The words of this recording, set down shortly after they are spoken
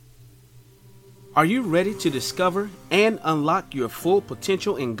Are you ready to discover and unlock your full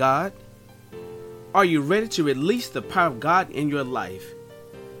potential in God? Are you ready to release the power of God in your life?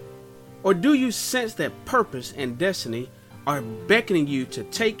 Or do you sense that purpose and destiny are beckoning you to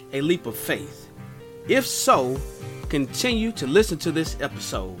take a leap of faith? If so, continue to listen to this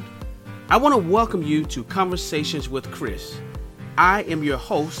episode. I want to welcome you to Conversations with Chris. I am your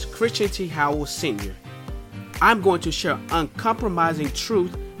host, Christian T. Howell Sr. I'm going to share uncompromising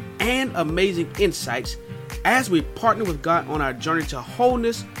truth and amazing insights as we partner with God on our journey to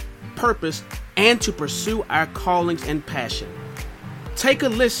wholeness, purpose, and to pursue our callings and passion. Take a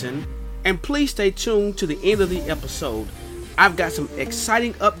listen and please stay tuned to the end of the episode. I've got some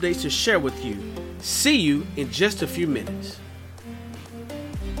exciting updates to share with you. See you in just a few minutes.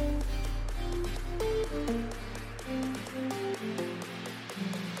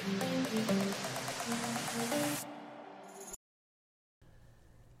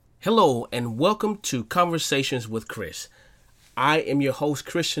 Hello and welcome to Conversations with Chris. I am your host,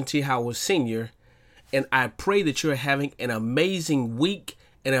 Christian T. Howell Sr., and I pray that you're having an amazing week,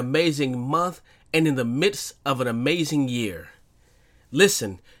 an amazing month, and in the midst of an amazing year.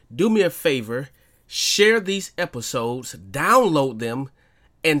 Listen, do me a favor, share these episodes, download them,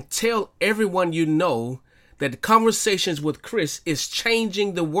 and tell everyone you know that Conversations with Chris is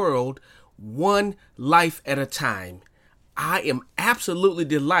changing the world one life at a time. I am absolutely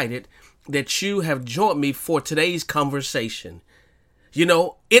delighted that you have joined me for today's conversation. You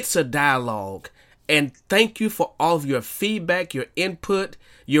know, it's a dialogue, and thank you for all of your feedback, your input,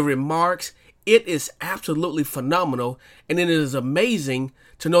 your remarks. It is absolutely phenomenal, and it is amazing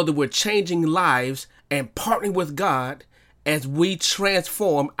to know that we're changing lives and partnering with God as we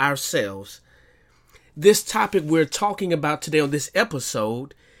transform ourselves. This topic we're talking about today on this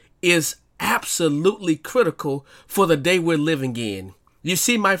episode is absolutely critical for the day we're living in. You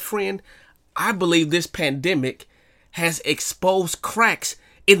see, my friend, I believe this pandemic has exposed cracks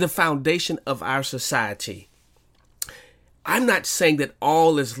in the foundation of our society. I'm not saying that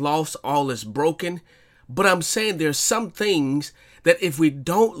all is lost, all is broken, but I'm saying there's some things that if we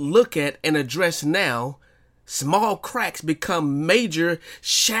don't look at and address now, small cracks become major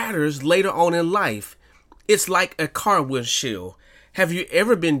shatters later on in life. It's like a car windshield. Have you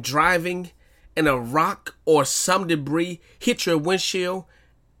ever been driving and a rock or some debris hit your windshield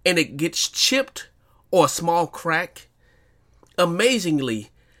and it gets chipped or a small crack? Amazingly,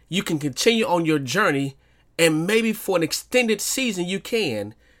 you can continue on your journey, and maybe for an extended season you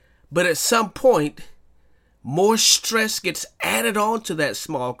can, but at some point, more stress gets added on to that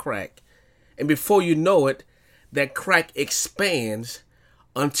small crack. And before you know it, that crack expands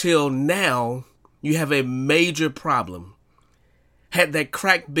until now you have a major problem. Had that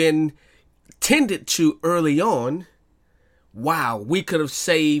crack been tended to early on, wow, we could have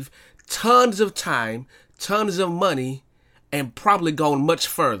saved tons of time, tons of money, and probably gone much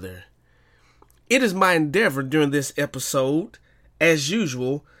further. It is my endeavor during this episode, as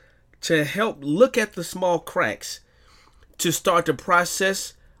usual, to help look at the small cracks, to start the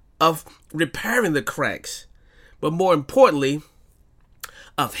process of repairing the cracks, but more importantly,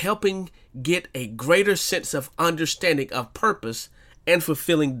 of helping get a greater sense of understanding of purpose and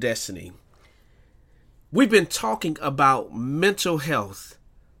fulfilling destiny. We've been talking about mental health,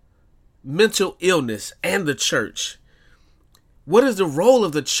 mental illness, and the church. What is the role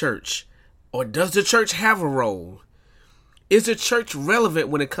of the church? Or does the church have a role? Is the church relevant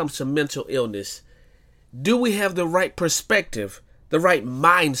when it comes to mental illness? Do we have the right perspective, the right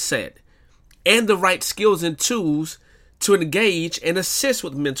mindset, and the right skills and tools to engage and assist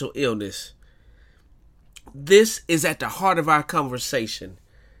with mental illness? This is at the heart of our conversation.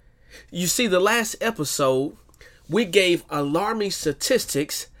 You see, the last episode, we gave alarming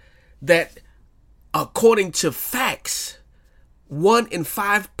statistics that, according to facts, 1 in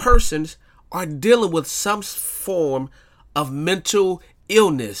 5 persons are dealing with some form of mental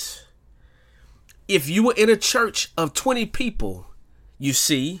illness. If you were in a church of 20 people, you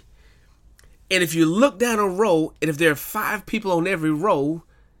see, and if you look down a row, and if there are 5 people on every row,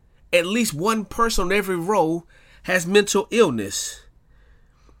 at least one person on every row has mental illness.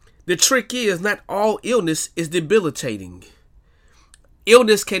 The trick is not all illness is debilitating.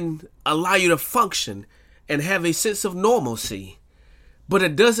 Illness can allow you to function and have a sense of normalcy, but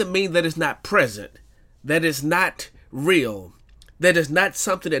it doesn't mean that it's not present, that it's not real, that it's not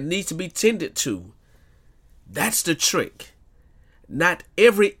something that needs to be tended to. That's the trick. Not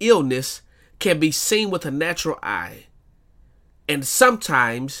every illness can be seen with a natural eye, and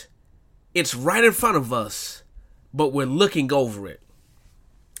sometimes it's right in front of us, but we're looking over it.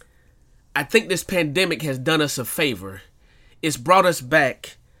 I think this pandemic has done us a favor. It's brought us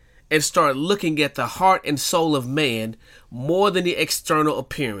back and start looking at the heart and soul of man more than the external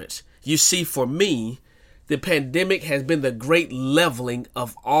appearance. You see, for me, the pandemic has been the great leveling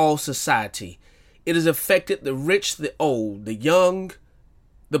of all society. It has affected the rich, the old, the young,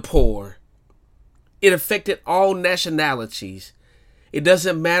 the poor. It affected all nationalities. It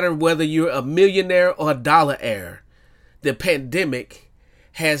doesn't matter whether you're a millionaire or a dollar heir. The pandemic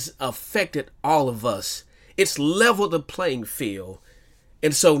has affected all of us. It's leveled the playing field.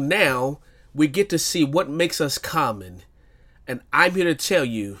 And so now we get to see what makes us common. And I'm here to tell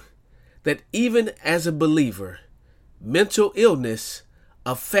you that even as a believer, mental illness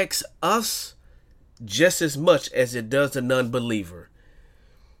affects us just as much as it does the non-believer.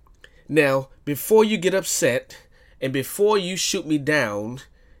 Now, before you get upset and before you shoot me down,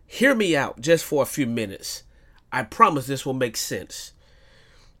 hear me out just for a few minutes. I promise this will make sense.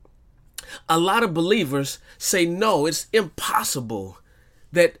 A lot of believers say, no, it's impossible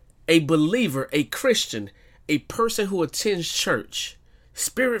that a believer, a Christian, a person who attends church,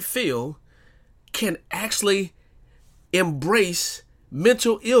 Spirit-filled, can actually embrace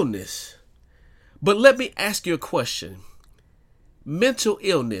mental illness. But let me ask you a question. Mental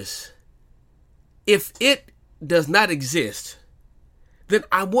illness, if it does not exist, then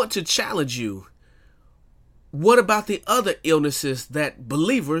I want to challenge you. What about the other illnesses that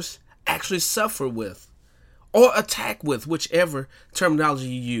believers actually suffer with or attack with, whichever terminology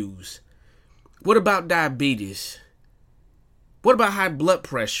you use? What about diabetes? What about high blood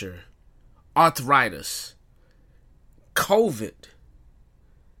pressure, arthritis, COVID?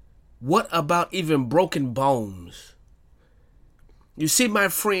 What about even broken bones? You see, my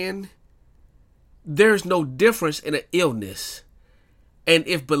friend, there's no difference in an illness. And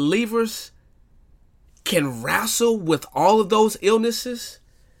if believers can wrestle with all of those illnesses,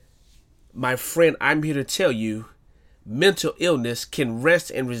 my friend, I'm here to tell you, mental illness can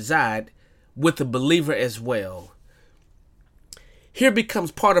rest and reside with the believer as well. Here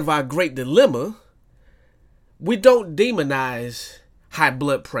becomes part of our great dilemma. We don't demonize high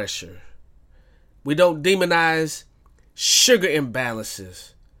blood pressure. We don't demonize sugar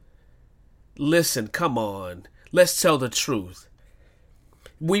imbalances. Listen, come on. Let's tell the truth.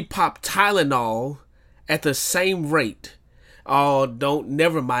 We pop Tylenol at the same rate. Oh,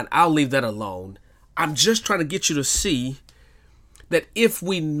 never mind. I'll leave that alone. I'm just trying to get you to see that if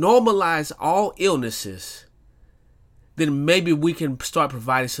we normalize all illnesses, then maybe we can start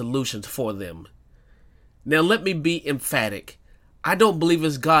providing solutions for them. Now, let me be emphatic. I don't believe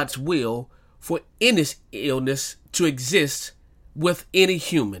it's God's will for any illness to exist with any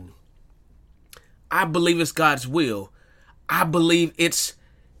human. I believe it's God's will. I believe it's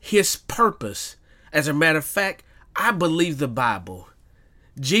His purpose. As a matter of fact, I believe the Bible.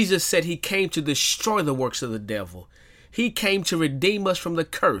 Jesus said He came to destroy the works of the devil. He came to redeem us from the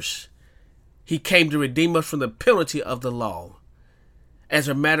curse. He came to redeem us from the penalty of the law. As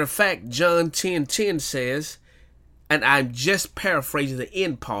a matter of fact, John 10:10 says, and I'm just paraphrasing the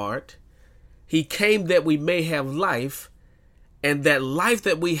end part, He came that we may have life, and that life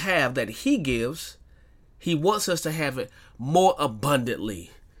that we have, that He gives, He wants us to have it more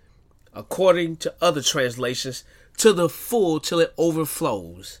abundantly. According to other translations, to the full till it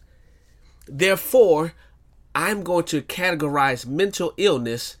overflows. Therefore, I'm going to categorize mental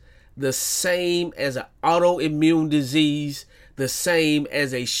illness the same as an autoimmune disease, the same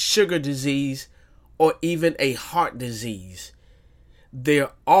as a sugar disease, or even a heart disease.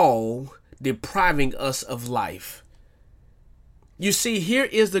 They're all depriving us of life. You see, here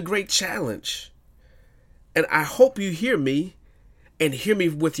is the great challenge. And I hope you hear me and hear me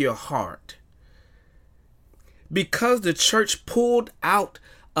with your heart. Because the church pulled out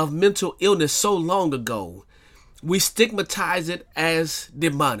of mental illness so long ago, we stigmatize it as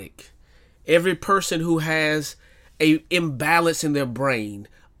demonic. Every person who has an imbalance in their brain,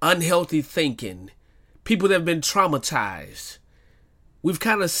 unhealthy thinking, people that have been traumatized, we've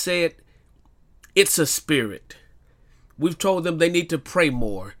kind of said it's a spirit. We've told them they need to pray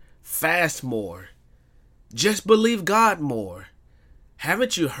more, fast more, just believe God more.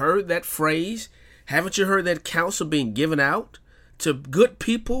 Haven't you heard that phrase? Haven't you heard that counsel being given out to good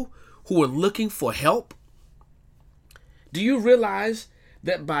people who are looking for help? Do you realize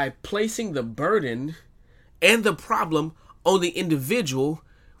that by placing the burden and the problem on the individual,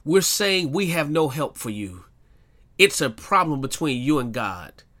 we're saying we have no help for you? It's a problem between you and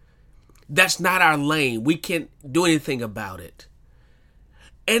God. That's not our lane. We can't do anything about it.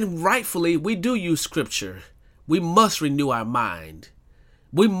 And rightfully, we do use scripture. We must renew our mind.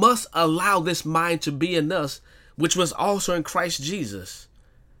 We must allow this mind to be in us, which was also in Christ Jesus.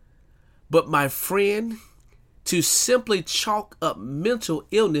 But my friend, To simply chalk up mental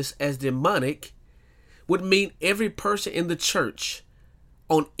illness as demonic would mean every person in the church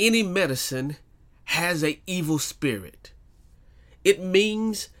on any medicine has an evil spirit. It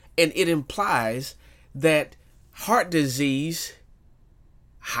means and it implies that heart disease,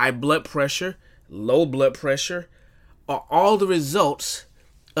 high blood pressure, low blood pressure are all the results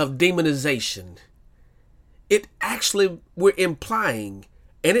of demonization. It actually, we're implying,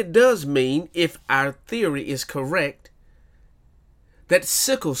 and it does mean, if our theory is correct, that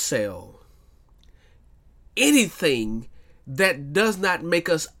sickle cell, anything that does not make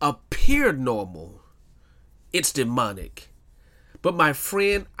us appear normal, it's demonic. But my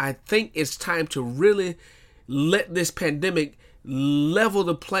friend, I think it's time to really let this pandemic level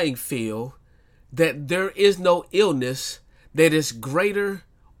the playing field, that there is no illness that is greater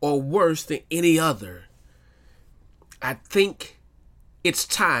or worse than any other. I think it's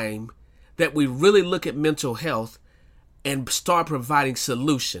time that we really look at mental health and start providing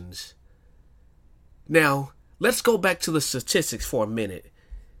solutions. Now, let's go back to the statistics for a minute.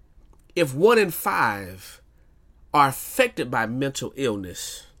 If 1 in 5 are affected by mental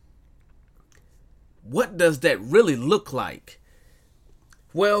illness, what does that really look like?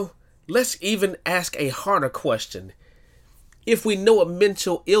 Well, let's even ask a harder question. If we know what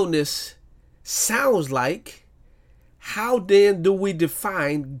mental illness sounds like, how then do we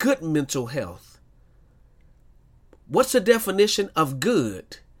define good mental health? What's the definition of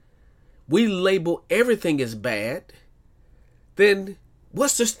good? We label everything as bad. Then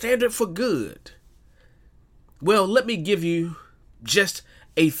what's the standard for good? Well, let me give you just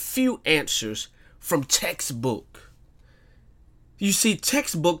a few answers from textbook. You see,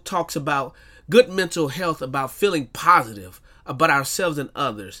 textbook talks about good mental health, about feeling positive about ourselves and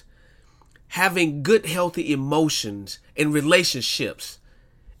others, having good, healthy emotions and relationships.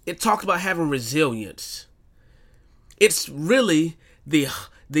 It talks about having resilience. It's really the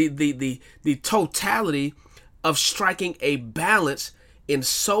totality of striking a balance in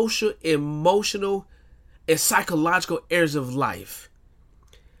social, emotional, and psychological areas of life.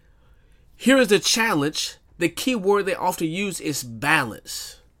 Here is the challenge. The key word they often use is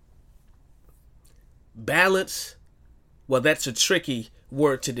balance. Balance, well, that's a tricky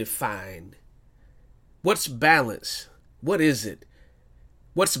word to define. What's balance? What is it?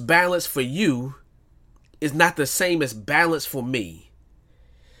 What's balance for you is not the same as balance for me.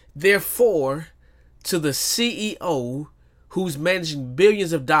 Therefore, to the CEO who's managing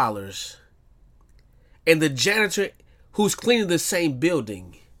billions of dollars and the janitor who's cleaning the same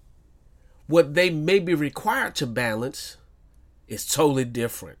building, what they may be required to balance is totally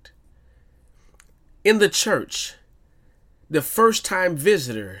different. In the church, the first-time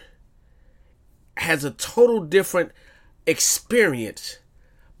visitor has a total different experience,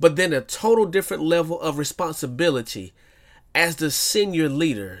 but then a total different level of responsibility as the senior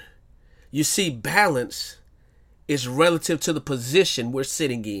leader. You see, balance is relative to the position we're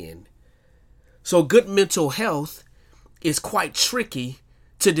sitting in. So good mental health is quite tricky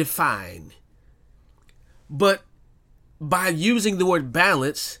to define. But by using the word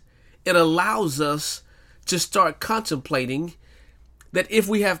balance, it allows us to start contemplating that if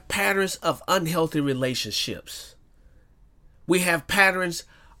we have patterns of unhealthy relationships, we have patterns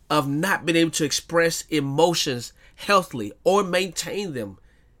of not being able to express emotions healthily or maintain them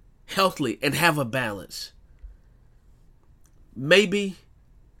healthily and have a balance. Maybe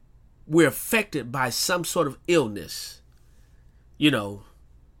we're affected by some sort of illness. You know,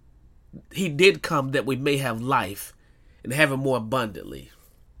 he did come that we may have life and have it more abundantly.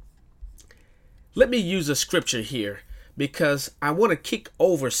 Let me use a scripture here because I want to kick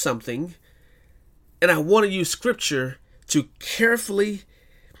over something, and I want to use scripture to carefully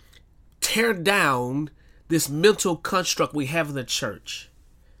tear down this mental construct we have in the church.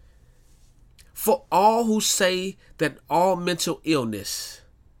 For all who say that all mental illness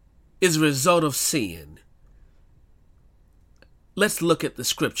is a result of sin, let's look at the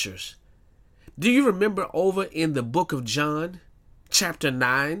scriptures. Do you remember over in the book of John, chapter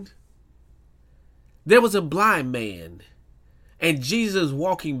 9? There was a blind man, and Jesus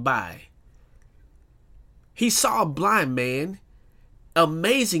walking by. He saw a blind man.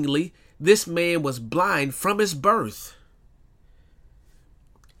 Amazingly, this man was blind from his birth.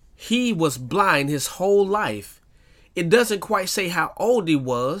 He was blind his whole life. It doesn't quite say how old he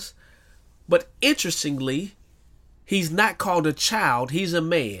was, but interestingly, he's not called a child, he's a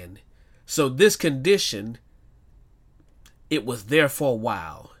man. So this condition, it was there for a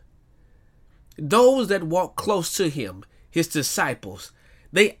while. Those that walked close to him, his disciples,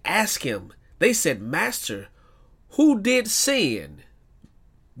 they asked him, they said, "Master, who did sin?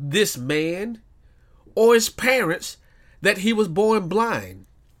 This man or his parents that he was born blind.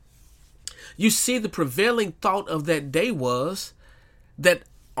 You see, the prevailing thought of that day was that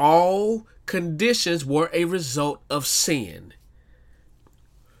all conditions were a result of sin.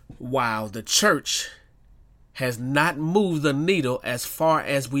 While the church has not moved the needle as far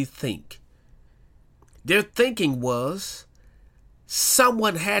as we think. Their thinking was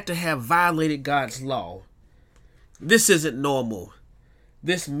someone had to have violated God's law. This isn't normal.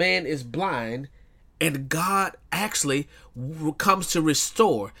 This man is blind, and God actually comes to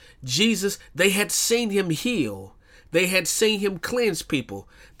restore. Jesus, they had seen him heal. They had seen him cleanse people.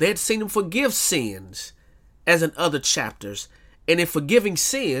 They had seen him forgive sins, as in other chapters. And in forgiving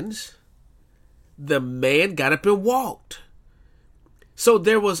sins, the man got up and walked. So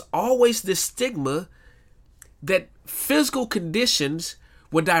there was always this stigma that physical conditions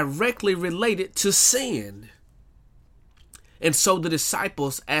were directly related to sin. And so the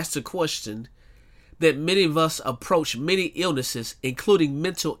disciples asked a question that many of us approach many illnesses, including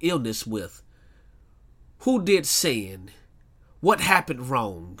mental illness, with. Who did sin? What happened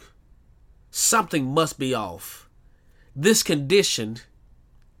wrong? Something must be off. This condition,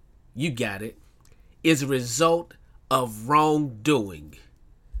 you got it, is a result of wrongdoing.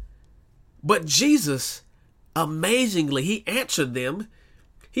 But Jesus, amazingly, he answered them.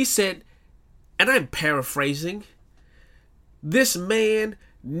 He said, and I'm paraphrasing, this man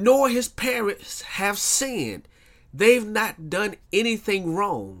nor his parents have sinned. They've not done anything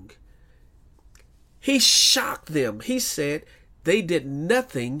wrong. He shocked them. He said they did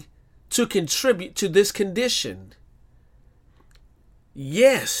nothing to contribute to this condition.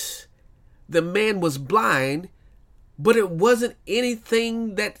 Yes, the man was blind, but it wasn't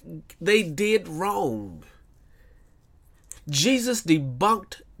anything that they did wrong. Jesus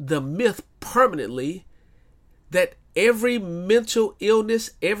debunked the myth permanently that every mental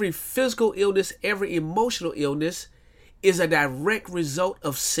illness, every physical illness, every emotional illness is a direct result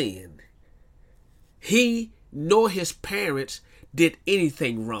of sin. He nor his parents did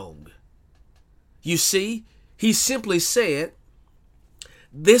anything wrong. You see, he simply said,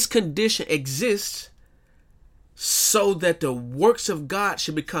 this condition exists so that the works of God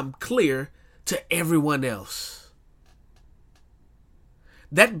should become clear to everyone else.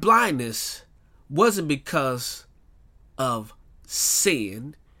 That blindness wasn't because of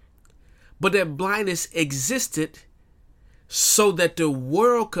sin, but that blindness existed so that the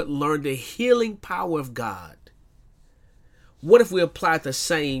world could learn the healing power of God. What if we applied the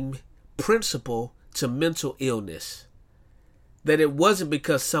same principle to mental illness? That it wasn't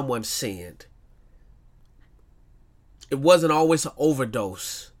because someone sinned. It wasn't always an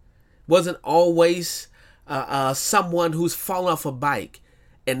overdose. It wasn't always someone who's fallen off a bike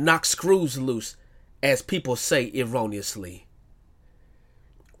and knocked screws loose, as people say erroneously.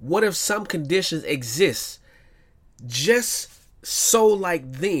 What if some conditions exist just so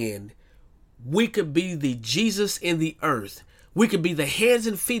like then we could be the Jesus in the earth. We could be the hands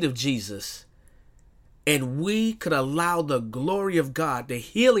and feet of Jesus. And we could allow the glory of God, the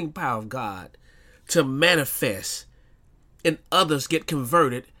healing power of God, to manifest, and others get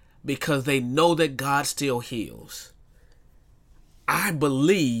converted because they know that God still heals. I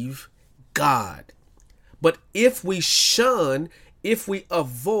believe God. But if we shun, if we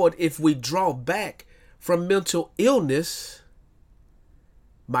avoid, if we draw back from mental illness,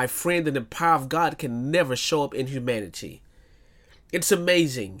 my friend, then the power of God can never show up in humanity. It's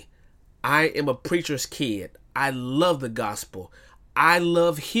amazing. I am a preacher's kid. I love the gospel. I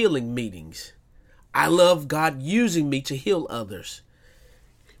love healing meetings. I love God using me to heal others.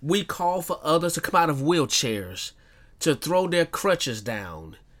 We call for others to come out of wheelchairs, to throw their crutches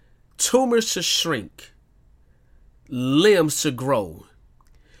down, tumors to shrink, limbs to grow.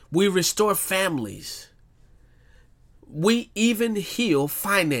 We restore families. We even heal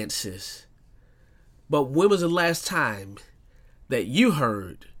finances. But when was the last time that you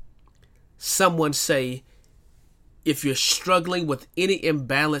heard someone say, if you're struggling with any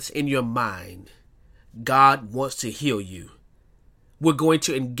imbalance in your mind, God wants to heal you. We're going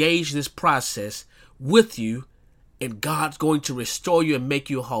to engage this process with you, and God's going to restore you and make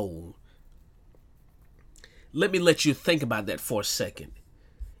you whole. Let me let you think about that for a second.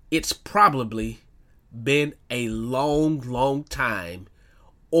 It's probably been a long, long time,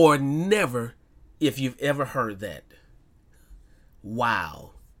 or never, if you've ever heard that.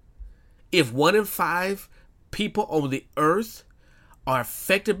 Wow. If 1 in 5 people on the earth are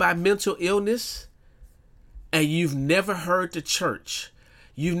affected by mental illness, and you've never heard the church,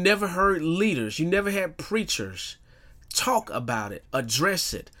 you've never heard leaders, you never had preachers talk about it,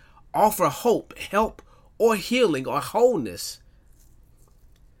 address it, offer hope, help, or healing or wholeness,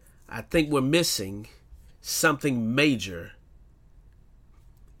 I think we're missing something major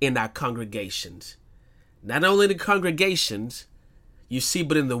in our congregations. Not only in the congregations, you see,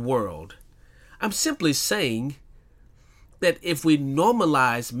 but in the world. I'm simply saying that if we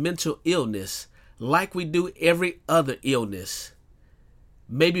normalize mental illness like we do every other illness,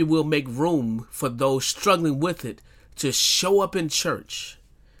 maybe we'll make room for those struggling with it to show up in church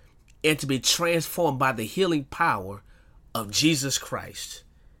and to be transformed by the healing power of Jesus Christ.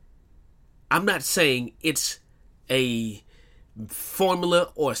 I'm not saying it's a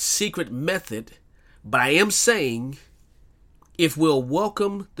formula or secret method, but I am saying if we'll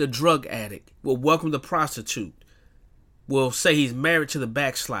welcome the drug addict, we'll welcome the prostitute, we'll say he's married to the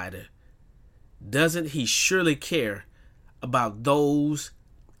backslider, doesn't he surely care about those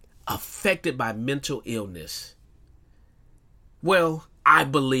affected by mental illness? Well, I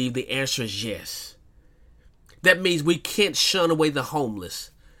believe the answer is yes. That means we can't shun away the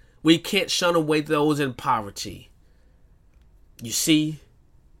homeless. We can't shun away those in poverty. You see,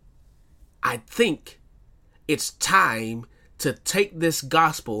 I think it's time to take this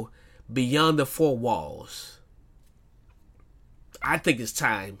gospel beyond the four walls. I think it's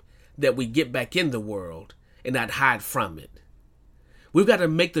time that we get back in the world and not hide from it. We've got to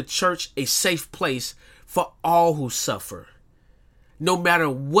make the church a safe place for all who suffer, no matter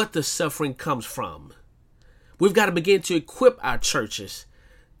what the suffering comes from. We've got to begin to equip our churches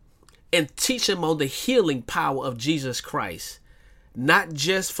and teach them on the healing power of Jesus Christ, not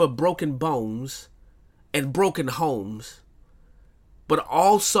just for broken bones and broken homes, but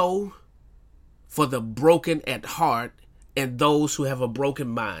also for the broken at heart and those who have a broken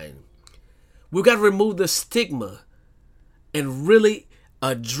mind. We've got to remove the stigma and really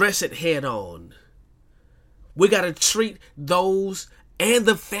address it head on. We got to treat those and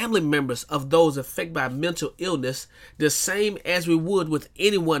the family members of those affected by mental illness the same as we would with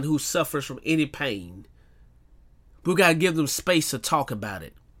anyone who suffers from any pain. We got to give them space to talk about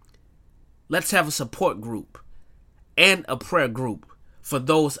it. Let's have a support group and a prayer group for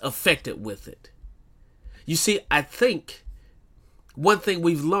those affected with it. You see, I think one thing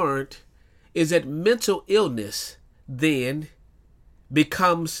we've learned is that mental illness then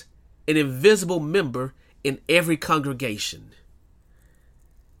becomes an invisible member in every congregation.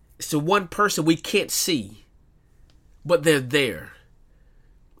 It's the one person we can't see, but they're there.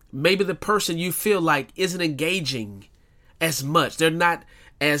 Maybe the person you feel like isn't engaging as much. They're not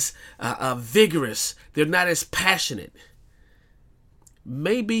as vigorous. They're not as passionate.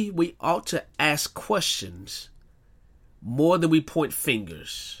 Maybe we ought to ask questions more than we point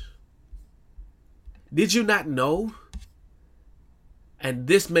fingers. Did you not know, and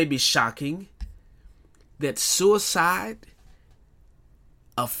this may be shocking, that suicide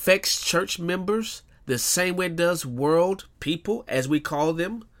affects church members the same way it does world people, as we call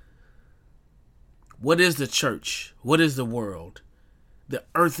them? What is the church? What is the world? The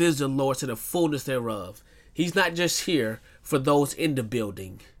earth is the Lord's and the fullness thereof. He's not just here for those in the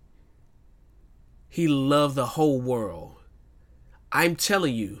building. He loved the whole world. I'm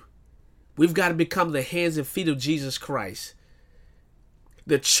telling you, we've got to become the hands and feet of Jesus Christ.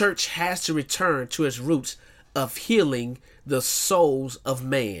 The church has to return to its roots of healing the souls of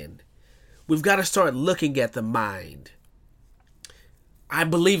man. We've got to start looking at the mind. I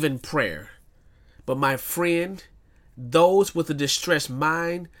believe in prayer, but my friend, those with a distressed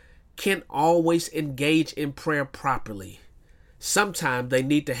mind can't always engage in prayer properly. Sometimes they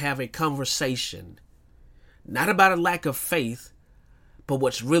need to have a conversation, not about a lack of faith, but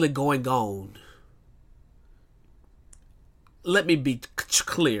what's really going on. Let me be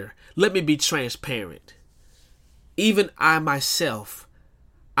clear. Let me be transparent. Even I myself,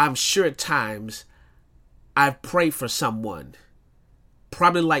 I'm sure at times I've prayed for someone,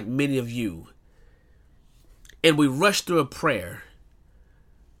 probably like many of you, and we rushed through a prayer,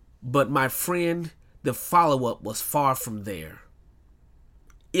 but my friend, the follow-up was far from there,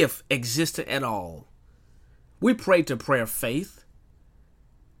 if existent at all. We prayed to prayer of faith.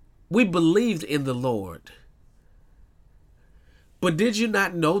 We believed in the Lord. But did you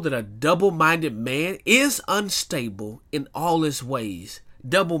not know that a double-minded man is unstable in all his ways?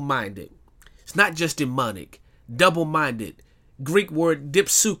 Double-minded. It's not just demonic. Double-minded. Greek word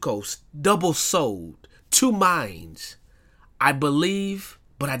dipsukos, double-souled. Two minds. I believe,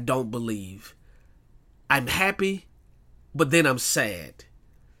 but I don't believe. I'm happy, but then I'm sad.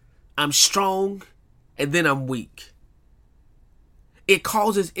 I'm strong, and then I'm weak. It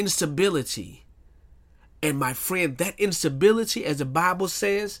causes instability. And my friend, that instability, as the Bible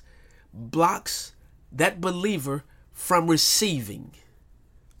says, blocks that believer from receiving.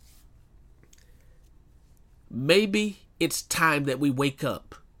 Maybe it's time that we wake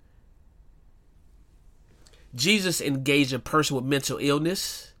up. Jesus engaged a person with mental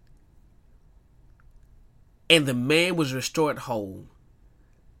illness, and the man was restored whole.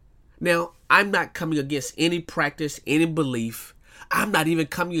 Now, I'm not coming against any practice, any belief. I'm not even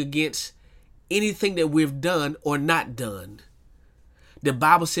coming against anything that we've done or not done. The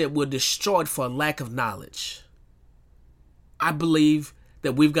Bible said we're destroyed for a lack of knowledge. I believe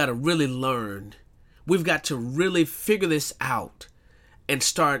that we've got to really learn. We've got to really figure this out and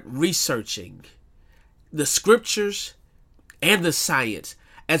start researching the scriptures and the science.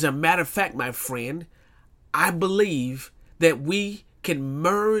 As a matter of fact, my friend, I believe that we can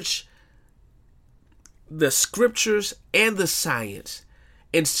merge the scriptures and the science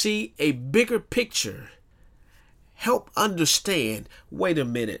and see a bigger picture. Help understand, wait a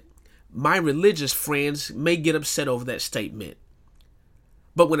minute, my religious friends may get upset over that statement.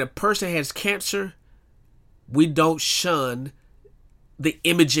 But when a person has cancer, we don't shun the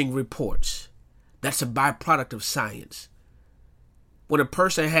imaging reports. That's a byproduct of science. When a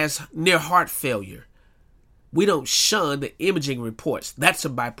person has near heart failure, we don't shun the imaging reports. That's a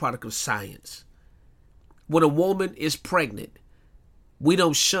byproduct of science. When a woman is pregnant, we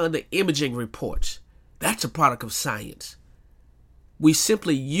don't shun the imaging reports. That's a product of science. We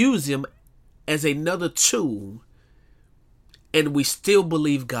simply use them as another tool, and we still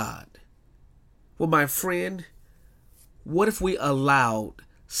believe God. Well, my friend, what if we allowed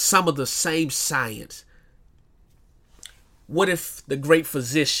some of the same science? What if the great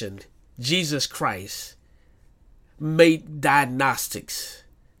physician, Jesus Christ, made diagnostics,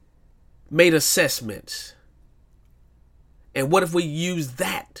 made assessments? And what if we use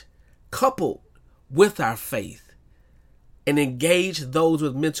that coupled with our faith and engage those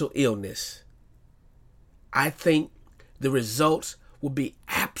with mental illness? I think the results will be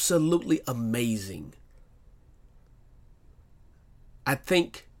absolutely amazing. I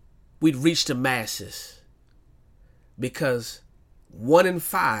think we'd reach the masses because 1 in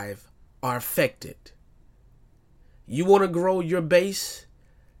 5 are affected. You want to grow your base?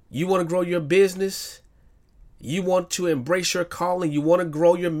 You want to grow your business? You want to embrace your calling? You want to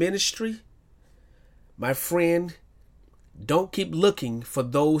grow your ministry? My friend, don't keep looking for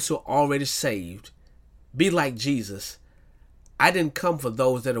those who are already saved. Be like Jesus. I didn't come for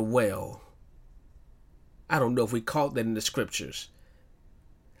those that are well. I don't know if we caught that in the scriptures.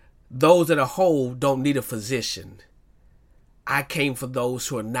 Those that are whole don't need a physician. I came for those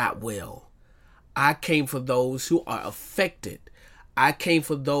who are not well. I came for those who are affected. I came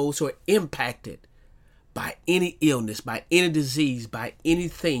for those who are impacted by any illness, by any disease, by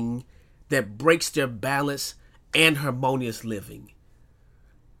anything that breaks their balance and harmonious living.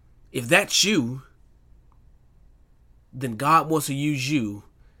 If that's you, then God wants to use you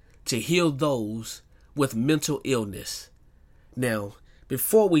to heal those with mental illness. Now,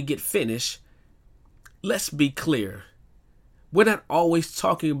 before we get finished, let's be clear. We're not always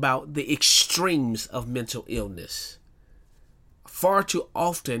talking about the extremes of mental illness. Far too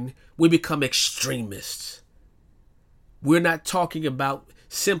often, we become extremists. We're not talking about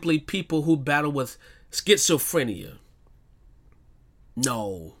simply people who battle with schizophrenia.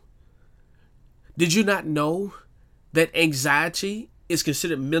 No. Did you not know that anxiety is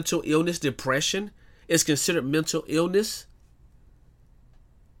considered mental illness? Depression is considered mental illness?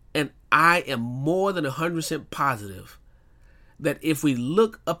 And I am more than 100% positive that if we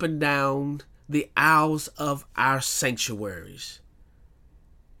look up and down the aisles of our sanctuaries,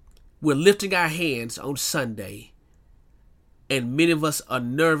 we're lifting our hands on Sunday, and many of us are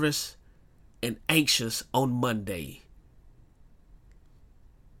nervous and anxious on Monday.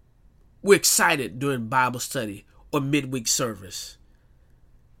 We're excited during Bible study or midweek service.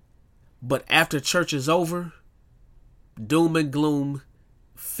 But after church is over, doom and gloom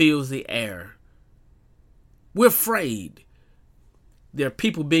fills the air. We're afraid. There are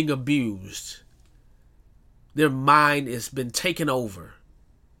people being abused. Their mind has been taken over.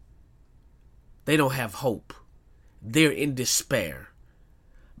 They don't have hope. They're in despair.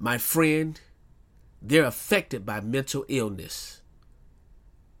 My friend, they're affected by mental illness.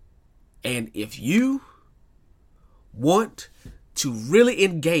 And if you want to really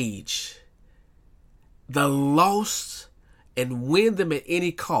engage the lost and win them at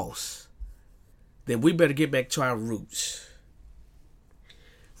any cost, then we better get back to our roots.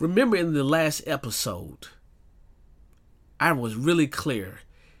 Remember in the last episode, I was really clear.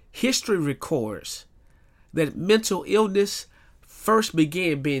 History records that mental illness first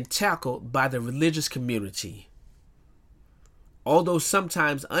began being tackled by the religious community. Although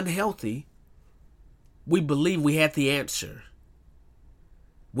sometimes unhealthy, we believe we had the answer.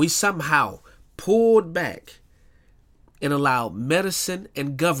 We somehow pulled back and allowed medicine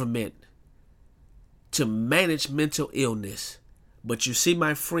and government to manage mental illness. But you see,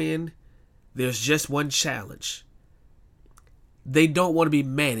 my friend, there's just one challenge. They don't want to be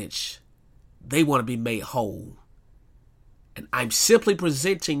managed. They want to be made whole. And I'm simply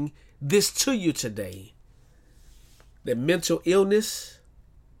presenting this to you today. That mental illness,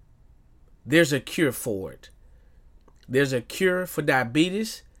 there's a cure for it. There's a cure for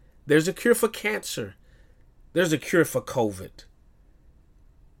diabetes. There's a cure for cancer. There's a cure for COVID.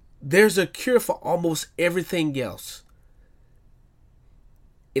 There's a cure for almost everything else.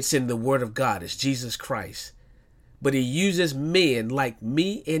 It's in the Word of God. It's Jesus Christ. But He uses men like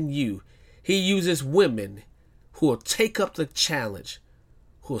me and you. He uses women who will take up the challenge,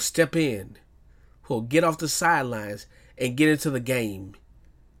 who will step in, who will get off the sidelines and get into the game.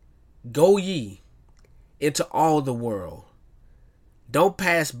 Go ye into all the world. Don't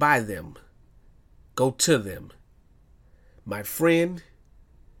pass by them. Go to them. My friend,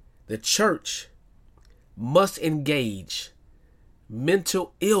 the church must engage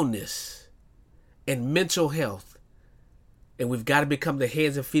mental illness and mental health. And we've got to become the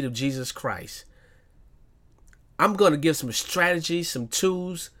hands and feet of Jesus Christ. I'm going to give some strategies, some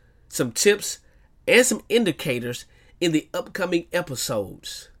tools, some tips, and some indicators in the upcoming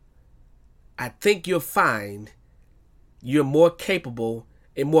episodes. I think you'll find you're more capable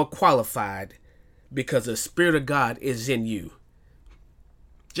and more qualified because the Spirit of God is in you.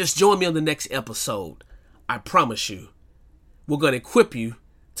 Just join me on the next episode. I promise you, we're going to equip you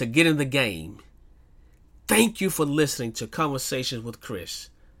to get in the game. Thank you for listening to Conversations with Chris.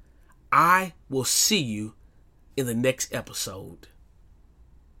 I will see you in the next episode.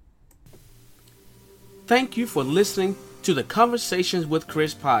 Thank you for listening to the Conversations with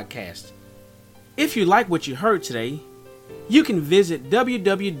Chris podcast. If you like what you heard today, you can visit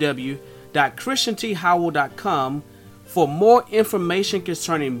www.christianthowell.com for more information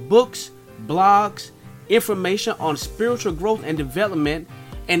concerning books, blogs, information on spiritual growth and development,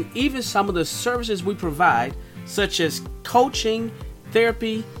 and even some of the services we provide, such as coaching,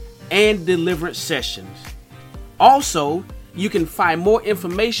 therapy, and deliverance sessions. Also, you can find more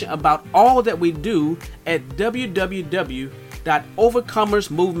information about all that we do at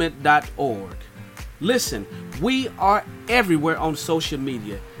www.overcomersmovement.org. Listen, we are everywhere on social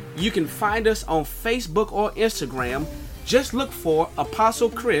media. You can find us on Facebook or Instagram. Just look for Apostle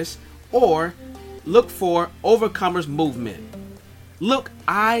Chris or look for Overcomers Movement. Look,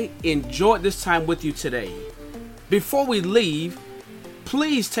 I enjoyed this time with you today. Before we leave,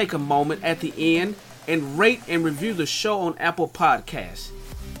 please take a moment at the end and rate and review the show on Apple Podcasts.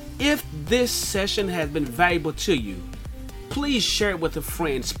 If this session has been valuable to you, please share it with a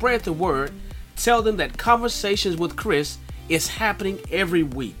friend. Spread the word. Tell them that Conversations with Chris is happening every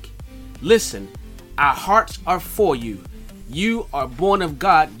week. Listen, our hearts are for you. You are born of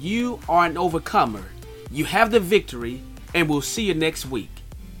God. You are an overcomer. You have the victory, and we'll see you next week.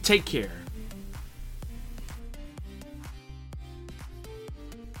 Take care.